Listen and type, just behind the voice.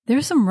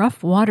There's some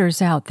rough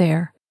waters out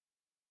there,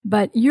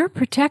 but you're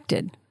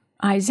protected.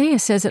 Isaiah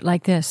says it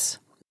like this: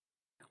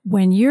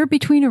 when you're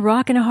between a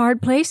rock and a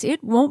hard place,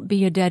 it won't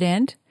be a dead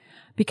end,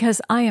 because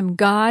I am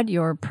God,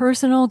 your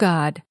personal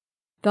God,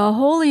 the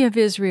Holy of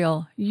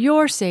Israel,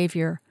 your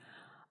Savior.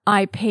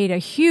 I paid a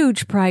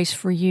huge price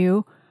for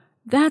you.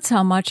 That's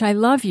how much I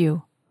love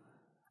you.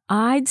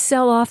 I'd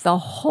sell off the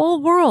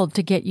whole world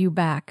to get you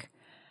back.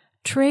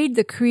 Trade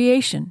the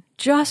creation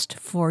just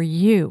for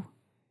you.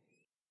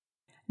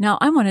 Now,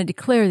 I want to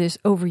declare this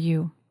over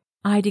you.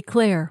 I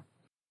declare,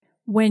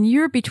 when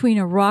you're between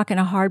a rock and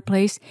a hard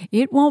place,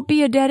 it won't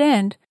be a dead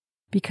end,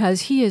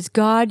 because He is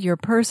God, your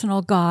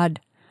personal God,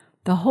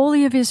 the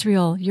Holy of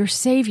Israel, your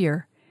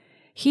Savior.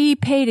 He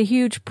paid a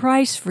huge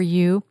price for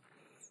you.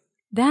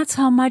 That's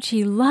how much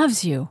He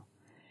loves you.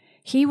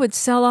 He would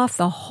sell off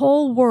the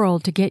whole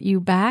world to get you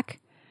back,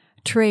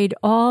 trade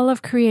all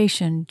of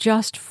creation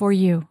just for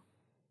you.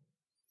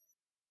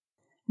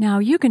 Now,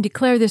 you can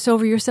declare this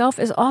over yourself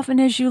as often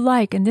as you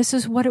like, and this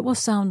is what it will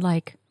sound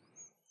like.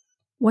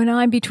 When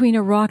I'm between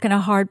a rock and a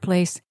hard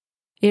place,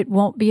 it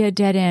won't be a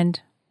dead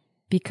end,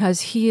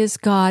 because He is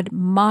God,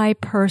 my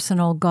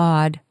personal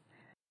God.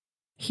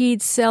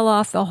 He'd sell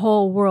off the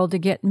whole world to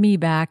get me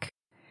back.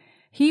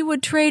 He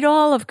would trade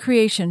all of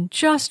creation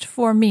just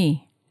for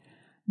me.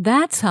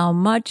 That's how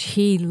much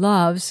He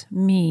loves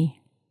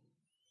me.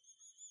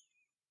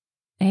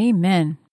 Amen.